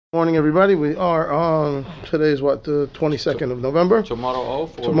Morning, everybody. We are on today's the 22nd of November. Tomorrow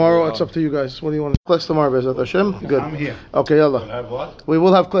off? Tomorrow, it's up to you guys. What do you want? Class tomorrow, Bezrat Hashem. Good. I'm here. Okay, yalla. We'll have what? We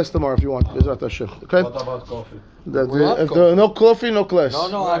will have class tomorrow if you want, Bezrat Hashem. Okay. What about coffee? No coffee, no class.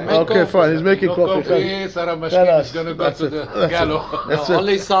 No, I make Okay, coffee. fine. He's making No coffee. coffee. Sarah Mashkin is going to go to the gallo. That's No, it.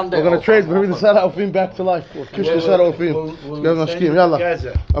 only Sunday. We're going to off. trade. We're going to set Ofim back to life. Kish the set Ofim. Give us scheme. Yalla.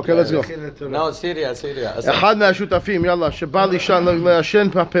 Okay, let's go. No, Syria. אחד מהשותפים, יאללה, שבא לעשן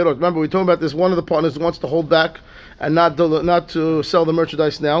פירות. Remember, we talking about this. One of the partners wants to hold back and not to sell the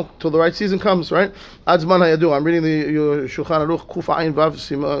merchandise now till the right season comes, right? Adzman hayadu. I'm reading the Shulchan Aruch Kuf Ayin Vav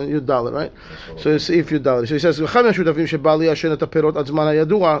Siman Yud Dalet, right? So see if Yud Dalet. So he says, אחד מהשותפים שבא לעשן את הפירות, adzman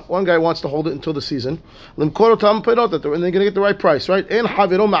hayadu. One guy wants to hold it until the season. למכור אותם פירות, and they're going to get the right price, right? אין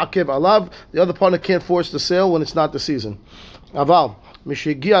חברו מעכב עליו. The other partner can't force the sale when it's not the season. אבל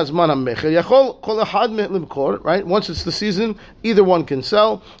משהגיע הזמן המכר, יכול כל אחד למכור, right? Once it's the season, either one can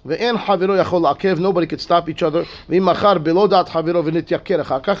sell, ואין חברו יכול לעכב, nobody can stop each other, ואם מכר בלא דעת חברו ונתייקר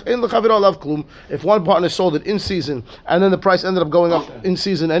אחר כך, אין לחברו עליו כלום. If one partner sold it in season, and then the price ended up going up in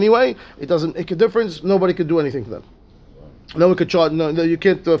season anyway, it doesn't make a difference, nobody can do anything to them. No one could charge. No, you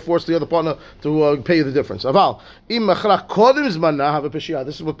can't force the other partner to pay you the difference. Aval,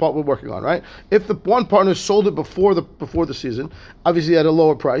 this is what part we're working on, right? If the one partner sold it before the season, obviously at a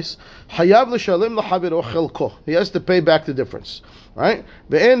lower price, he has to pay back the difference, right?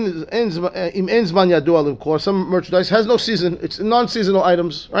 Some merchandise has no season; it's non-seasonal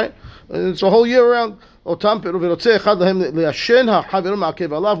items, right? It's a whole year round. One partner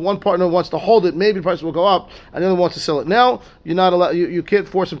wants to hold it, maybe the price will go up, and the other wants to sell it now. You're not allowed. You can't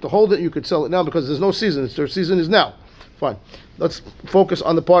force him to hold it. You could sell it now because there's no season. Their season is now. Fine. Let's focus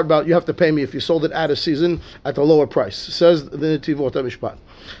on the part about you have to pay me if you sold it at a season at a lower price. Says the Netivot HaMishpat.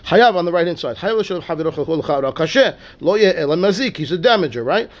 Hayav on the right hand side. He's a damager,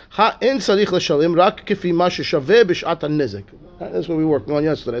 right? That's what we were working on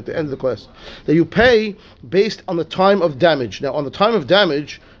yesterday at the end of the class. That you pay based on the time of damage. Now, on the time of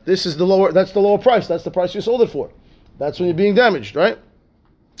damage, this is the lower. That's the lower price. That's the price you sold it for. That's when you're being damaged, right?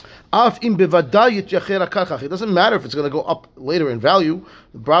 It doesn't matter if it's going to go up later in value.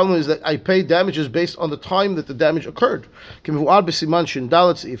 The problem is that I pay damages based on the time that the damage occurred. He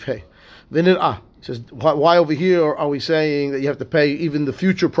says, why over here are we saying that you have to pay even the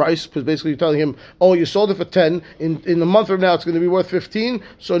future price? Because basically you're telling him, oh, you sold it for 10, in a month from now it's going to be worth 15,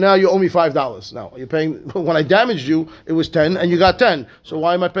 so now you owe me $5. Now, you're paying, when I damaged you, it was 10, and you got 10, so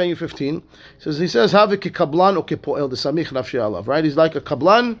why am I paying you 15? He says, right? He's like a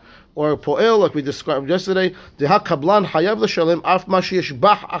kablan, or a po'el, like we described yesterday. If the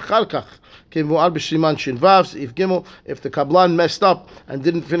kablan messed up and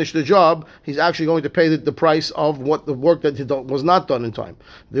didn't finish the job, he's actually going to pay the price of what the work that was not done in time.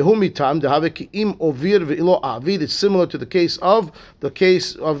 It's similar to the case of the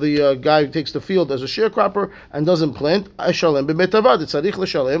guy who takes the field as a sharecropper and doesn't plant.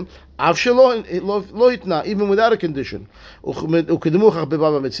 Even without a condition.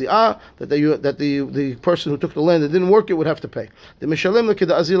 That the person who took the land that didn't work it would have to pay. You're going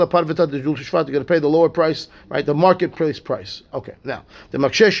to pay the lower price, right? The marketplace price. Okay. Now, the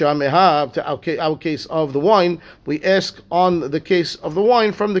makshesha mehav to our case of the wine, we ask on the case of the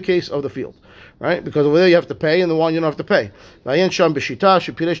wine from the case of the field, right? Because over there you have to pay, and the wine you don't have to pay.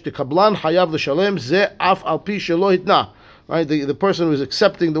 Right, the person who is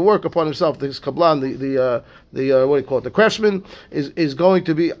accepting the work upon himself, this kablan, the what do you call it, the craftsman, is going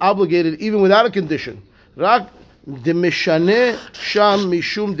to be obligated even without a condition. Right? The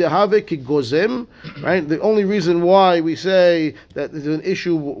only reason why we say that there's an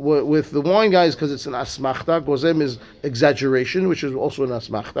issue with the wine guys because it's an asmachta. Gozem is exaggeration, which is also an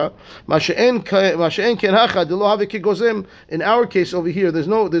asmachta. In our case over here, there's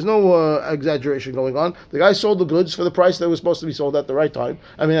no exaggeration going on. The guy sold the goods for the price that was supposed to be sold at the right time.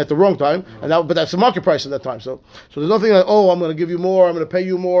 I mean, at the wrong time, but that's the market price at that time. So there's nothing like, oh, I'm going to give you more, I'm going to pay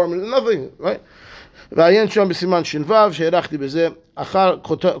you more, nothing, right? ועיין שם בסימן ש"ו שהערכתי בזה אחר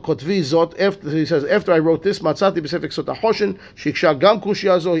כותבי זאת, he says, after I wrote this, מצאתי בספר כסות החושן, שהקשה גם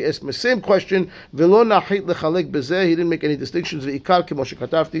קושיה זו, he asked the same question, ולא נחית לחלק בזה, he didn't make any distinctions, ועיקר כמו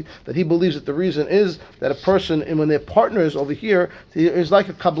שכתבתי, that he believes that the reason is that a person, when they're partners over here, he is like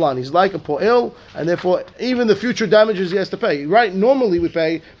a kablan, he's like a po'el, and therefore, even the future damages he has to pay. Right, normally we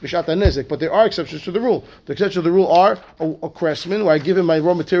pay b'shat nezik, but there are exceptions to the rule. The exceptions to the rule are a craftsman, where I give him my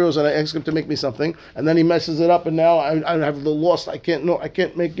raw materials and I ask him to make me something, and then he messes it up, and now I have the loss I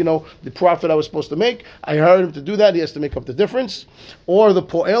can't make the profit I was supposed to make. I hired him to do that. He has to make up the difference. Or the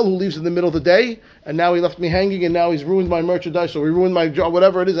po'el who leaves in the middle of the day, and now he left me hanging, and now he's ruined my merchandise, or he ruined my job,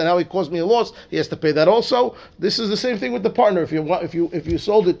 whatever it is, and now he caused me a loss. He has to pay that also. This is the same thing with the partner. If you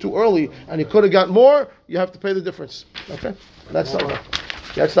sold it too early and you could have got more, you have to pay the difference. Okay, that's the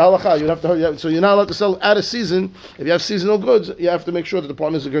halakha. You have to. So you're not allowed to sell out of season. If you have seasonal goods, you have to make sure that the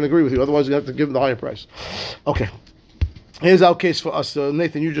partners are going to agree with you. Otherwise, you have to give them the higher price. Okay. Here's our case for us.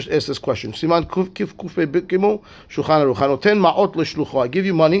 Nathan, you just asked this question. Siman kif kufe bitkimu shulchan aruch. Hanoten ma'ot l'shlucho. I give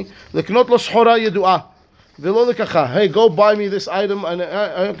you money. Leknot lo shchora yedu'ah. V'lo lekacha. Hey, go buy me this item. And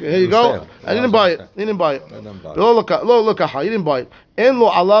okay, here you go. I didn't buy it. V'lo lekacha. You didn't buy it. En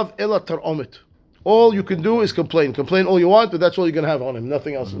lo alav ela taromet. All you can do is complain. Complain all you want, but that's all you're going to have on him.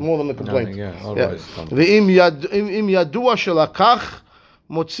 Nothing else. More than the complaint. V'im yadua shelakach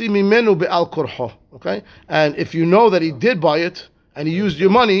motzi mimenu be'al korho. Okay? And if you know that he did buy it, and he used your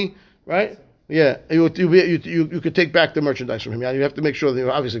money, right? Yeah, you could take back the merchandise from him. Yeah, you have to make sure that,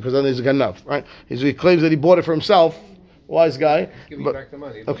 obviously, because then he's enough, right? He claims that he bought it for himself. Wise guy. Give me back the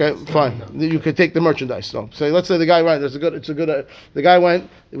money. Okay, fine. You could take the merchandise. So, let's say the guy went. The guy went.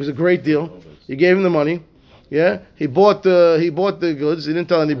 It was a great deal. You gave him the money. Yeah, he bought the goods. He didn't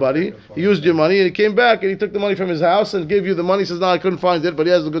tell anybody. He used your money, and he came back and he took the money from his house and gave you the money. He says, "No, I couldn't find it, but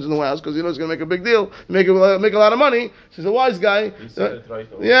he has the goods in the house because he's going to make a big deal, make a lot of money." So he's a wise guy.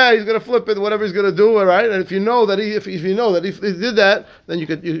 Yeah, he's going to flip it, whatever he's going to do. All right, and if you know that if he did that, then you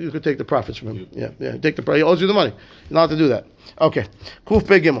could take the profits from him. Yeah, take the. He owes you the money. You're not allowed to do that. Okay, Kuf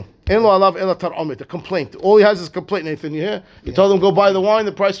Pe Gimel. En lo alav ela tar'omet. A complaint. All he has is a complaint. Nathan, you hear? You told him go buy the wine.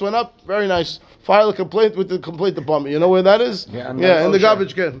 The price went up. Very nice. File a complaint with the complaint department. You know where that is? Yeah, in the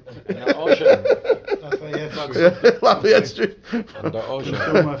garbage can. In the ocean. Lafayette Street. In the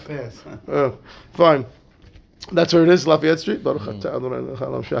ocean. Fine. That's where it is, Lafayette Street. I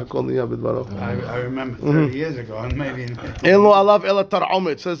remember 30 years ago, and maybe.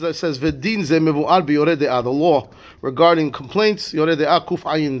 It says Vedin ze mevu'ar biyoreh de'ah. The law regarding complaints, yoreh de'ah kuf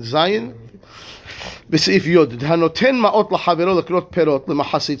ayin zayin. B'seif yod hanoten ma'ot lahavero lekrot perot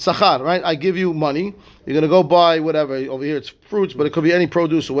lemahasit sachar. Right, I give you money. You're going to go buy whatever. Over here it's fruits, but it could be any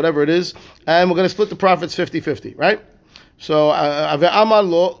produce or whatever it is, and we're going to split the profits 50-50. Right. So amar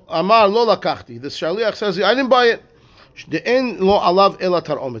lo lakachti. The shaliach says, I didn't buy it. De'en lo alav ela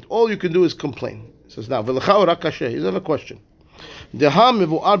taromet. All you can do is complain. He says now, v'lecha ora kashe. Here's another question. Deha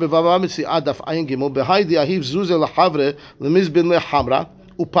mevu'ar bevava mitzi'ah daf ayin gimel behai di'ahiv zuze lahavre lemizbin lehamra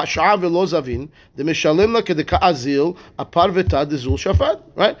upash'a velo zavin demishalem la kedeka azil apar v'tad dezul shafat.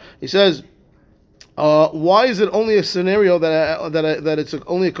 Right? He says, why is it only a scenario that it's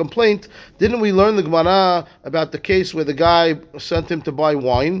only a complaint? Didn't we learn the Gemara about the case where the guy sent him to buy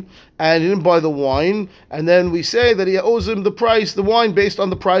wine and he didn't buy the wine, and then we say that he owes him the wine based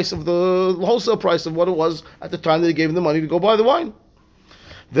on the price of the wholesale price of what it was at the time that he gave him the money to go buy the wine.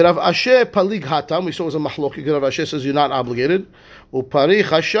 V'Rav Asher palig hatam. We saw it was a mahloki. Rav Asher says you're not obligated. Upari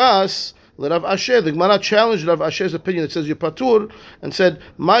chashas. Rav Asher, the Gemara challenged Rav Asher's opinion. It says you patur and said,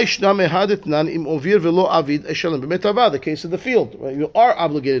 "My shname hadetnan im ovir velo avid eshalem b'metava." The case of the field, right? You are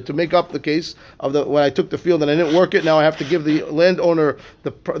obligated to make up the case of when I took the field and I didn't work it. Now I have to give the landowner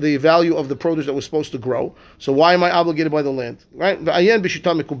the value of the produce that was supposed to grow. So why am I obligated by the land? Right? V'ayen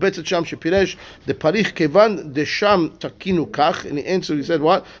b'shita mekubetzet sham shepiresh de parich kevan de sham takinu kach. In the answer, he said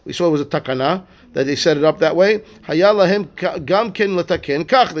what? We saw it was a takana that they set it up that way. Hayalahem gam ken lataken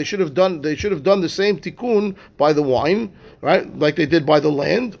kach. They should have done the same tikkun by the wine, right? Like they did by the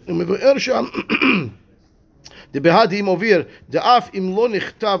land. The behadim ovir de'af im lo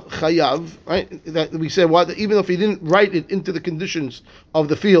nichtav chayav. Right? That we said what? Even if he didn't write it into the conditions of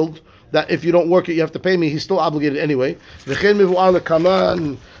the field, that if you don't work it, you have to pay me. He's still obligated anyway. V'chen mevu'ar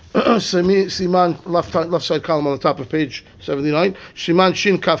lekaman. Siman left side column on the top of page 79. Siman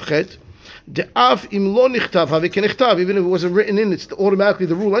shin kaf chet. Even if it wasn't written in, it's automatically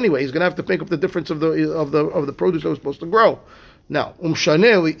the rule anyway. He's going to have to make up the difference of the produce that was supposed to grow. Now,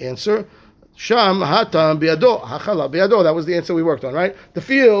 umshaneh, we answer, sham hatam biado hachala biado. That was the answer we worked on, right? The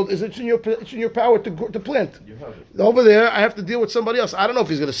field it's in your power to plant. Over there, I have to deal with somebody else. I don't know if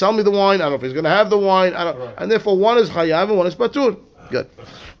he's going to sell me the wine. I don't know if he's going to have the wine. And therefore, one is chayav and one is batur. Good.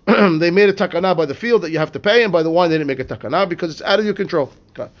 They made a takana by the field that you have to pay, and by the wine they didn't make a takana because it's out of your control.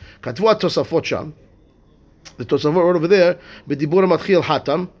 Katva tosafot sham. The tosafot wrote over there, b'dibur matchil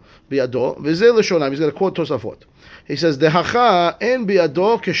hatam biado v'zeh l'shonam. He's going to quote tosafot. He says, "Dehacha en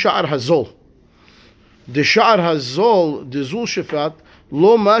biado kesha'ar hazol. The sha'ar hazol dezul shefat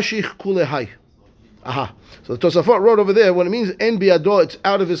lo mashich kulehai." Aha. So the tosafot wrote over there when it means en biado, it's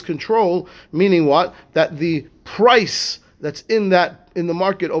out of his control. Meaning what? That the price that's in the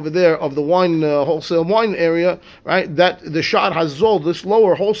market over there of the wine wholesale wine area, right? That the sha'ar hazol, this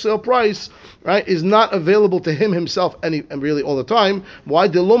lower wholesale price, right, is not available to him himself and really all the time. Why?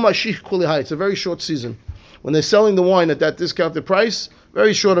 It's a very short season. When they're selling the wine at that discounted price,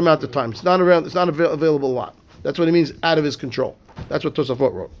 very short amount of time. It's not available a lot. That's what it means, out of his control. That's what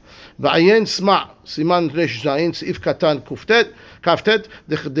Tosafot wrote. V'ayin sma siman reshayin seif katan kaftet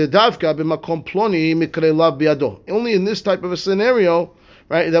dechedavka b'makom ploni mikre lav biado. Only in this type of a scenario,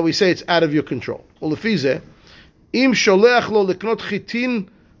 right, that we say it's out of your control. Ulefize im sholeach lo leknot chitin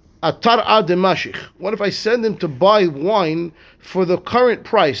atar ademashich. What if I send him to buy wine for the current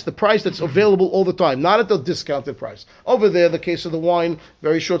price, the price that's available all the time, not at the discounted price? Over there, the case of the wine,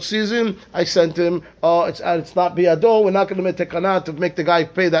 very short season, I sent him, it's not biado, we're not going to make tekana to make the guy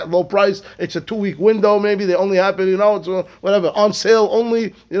pay that low price. It's a 2-week window, maybe they only happen, it's whatever, on sale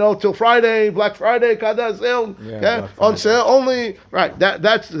only, till Friday, Black Friday, kada sale, on sale only, right?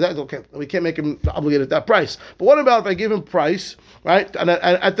 That's okay. We can't make him obligated at that price. But what about if I give him price, right? And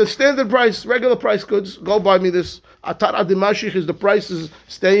at the standard price, regular price goods, go buy me this. Atar adimashich is the price is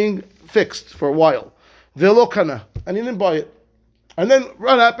staying fixed for a while. Velo kana, and he didn't buy it. And then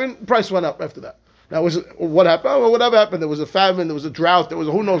what happened? Price went up after that. Now what happened? Well, whatever happened, there was a famine, there was a drought, there was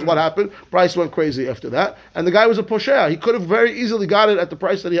who knows what happened. Price went crazy after that. And the guy was a poshea. He could have very easily got it at the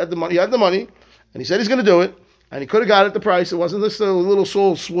price that he had the money. He had the money, and he said he's going to do it. And he could have got it at the price. It wasn't this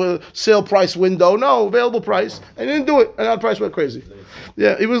little sale price window. No, available price. And he didn't do it. And now the price went crazy.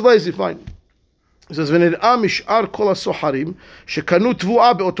 Yeah, he was lazy. Fine. He says, and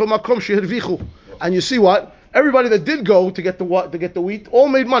you see what? Everybody that did go to get the wheat all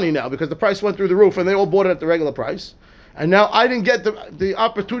made money now because the price went through the roof and they all bought it at the regular price. And now I didn't get the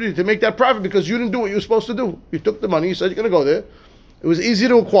opportunity to make that profit because you didn't do what you were supposed to do. You took the money. You said you're going to go there. It was easy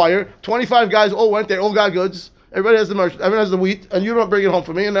to acquire. 25 guys all went. They all got goods. Everybody has the merch. Everyone has the wheat, and you don't bring it home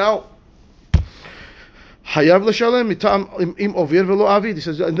for me. And now, hayav l'shalem mitam im ovir velo avid. He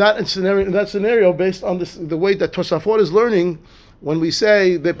says in that scenario, based on the way that Tosafot is learning, when we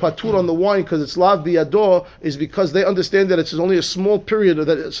say they patur on the wine because it's lav biyado, is because they understand that it's only a small period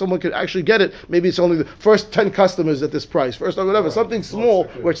that someone could actually get it. Maybe it's only the first 10 customers at this price, first or whatever, something small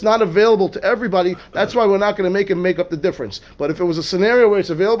where it's not available to everybody. That's why we're not going to make him make up the difference. But if it was a scenario where it's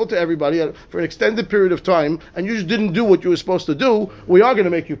available to everybody for an extended period of time and you just didn't do what you were supposed to do, we are going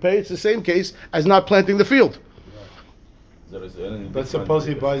to make you pay. It's the same case as not planting the field. But suppose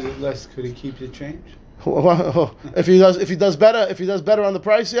he buys it less, could he keep the change? If he does better on the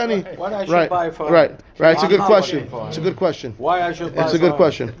price, Yanni. What I should buy for? Right. It's a good question. It's a good question. Why I should buy? It's a good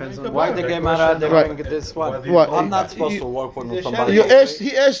question. Why the Gemara they bring this one? What? I'm not supposed to work for somebody.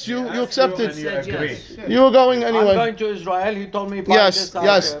 He asked you. You accepted. Yes. You were going anyway. I'm going to Israel. He told me buy Yes.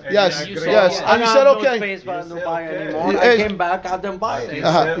 this. Yes. And you said okay. Space to buy anymore. I came back. I didn't buy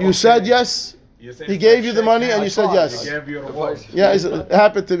it. You said yes. He gave you the money and you said yes. Yeah, it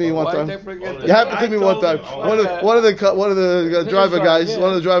happened to me one time. It happened to me one time. One of the driver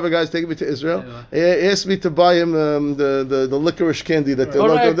guys taking me to Israel. He asked me to buy him the licorice candy that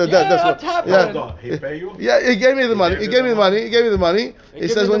He pay you? Yeah, he gave me the money. He gave me the money. He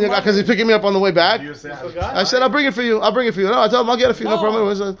says because he's picking me up on the way back. I said I'll bring it for you. No, I told him I'll get it for you. No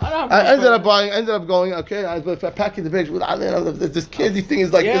problem. I ended up going. Okay, I was packing the bags. This candy thing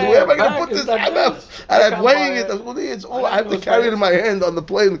is like, where am I going to put this? And I'm weighing it. It's all I have to carry it in my hand on the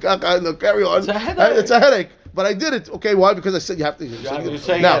plane. Carry on. It's a headache. But I did it. Okay, why? Because I said you have to. You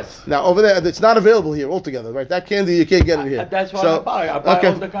say now, yes. Now over there, it's not available here altogether, right? That candy you can't get it here. That's why I buy. I buy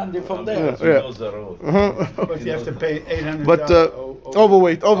all the candy from there. But you have to pay $800. But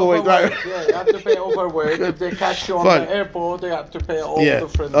overweight, right? Yeah, you have to pay overweight. If they catch you on the airport, they have to pay all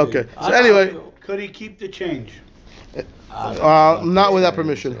different. Okay. So anyway, could he keep the change? Not without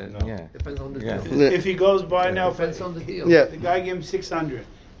permission. Depends on the deal. If he goes by now, Depends on the deal. the guy gave him 600,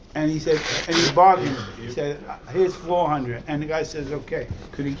 and he said, and he bargained. He said, "Here's 400," and the guy says, "Okay."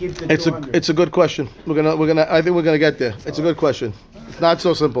 Could he keep the 200? It's a good question. I think we're gonna get there. It's a good question. It's not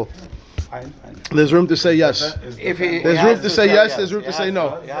so simple. There's room to say yes. There's room to say yes. There's room to say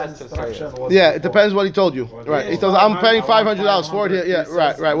no. Yeah, it depends what he told you. Right. He tells I'm paying $500 for it here. Yeah.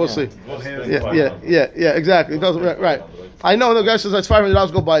 Right. We'll see. Yeah. Exactly. He tells me, right. I know the guy says that's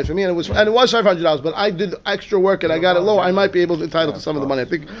 $500. Go buy it for me, and it was $500. But I did extra work and I got it low. I might be able to entitle to some of the money. I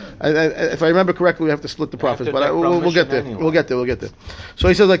think, if I remember correctly, we have to split the profits. But we'll get there. We'll get there. So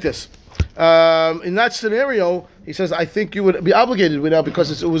he says like this. In that scenario, he says, I think you would be obligated with that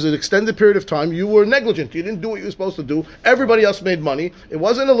because it was an extended period of time. You were negligent. You didn't do what you were supposed to do. Everybody else made money. It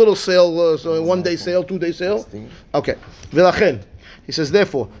wasn't a little sale, so a 1-day sale, 2-day sale. Okay. V'lachen. He says,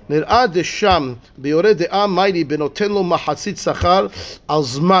 therefore, נראה דשם ביורה דעה מיידי בנותן לו מחצית שכר על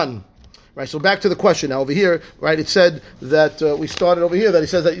זמן. Right, so back to the question now. Over here, right, it said that we started over here that he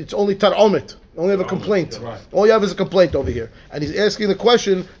says that it's only tar'omet. You only have a complaint. Right. All you have is a complaint over here. And he's asking the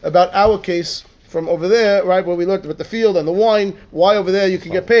question about our case from over there, right, where we learned about the field and the wine. Why over there you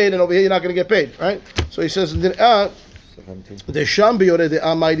can get paid and over here you're not going to get paid, right? So he says, דשם ביורה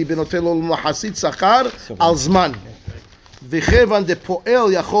דעה מיידי בנותן לו מחצית שכר על זמן. וכיוון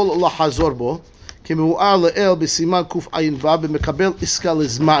דפועל יכול לחזור בו, כמבואר לעיל בסימן קע"ו במקבל עסקה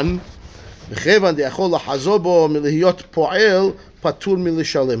לזמן, וכיוון דיכול לחזור בו מלהיות פועל פטור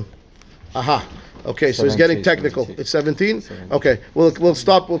מלשלם. Aha. Okay, so he's getting technical. It's 17? Okay, we'll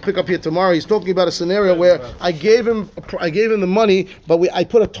stop. We'll pick up here tomorrow. He's talking about a scenario where I gave him the money, but I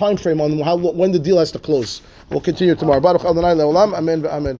put a time frame on when the deal has to close. We'll continue tomorrow. Baruch Adonai le'olam. Amen. Amen.